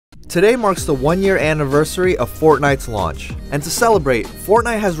Today marks the 1-year anniversary of Fortnite's launch, and to celebrate,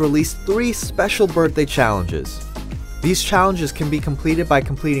 Fortnite has released 3 special birthday challenges. These challenges can be completed by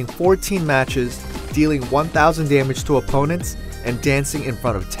completing 14 matches, dealing 1000 damage to opponents, and dancing in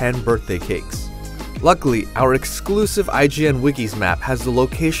front of 10 birthday cakes. Luckily, our exclusive IGN Wikis map has the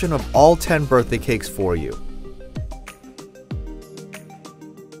location of all 10 birthday cakes for you.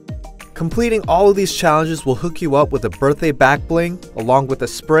 Completing all of these challenges will hook you up with a birthday back bling, along with a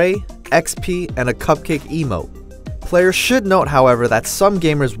spray, XP, and a cupcake emote. Players should note, however, that some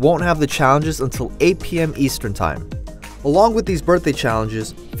gamers won't have the challenges until 8 PM Eastern Time. Along with these birthday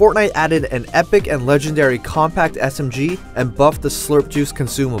challenges, Fortnite added an epic and legendary compact SMG and buffed the Slurp Juice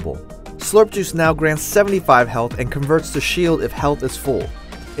consumable. Slurp Juice now grants 75 health and converts to shield if health is full.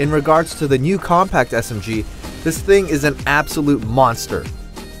 In regards to the new compact SMG, this thing is an absolute monster.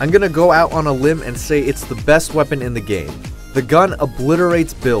 I'm gonna go out on a limb and say it's the best weapon in the game. The gun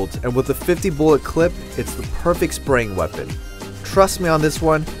obliterates builds, and with a 50 bullet clip, it's the perfect spraying weapon. Trust me on this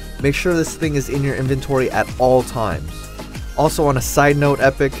one, make sure this thing is in your inventory at all times. Also, on a side note,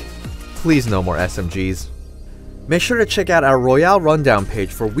 Epic, please no more SMGs. Make sure to check out our Royale Rundown page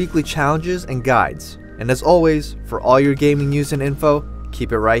for weekly challenges and guides. And as always, for all your gaming news and info,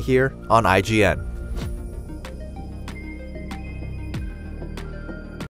 keep it right here on IGN.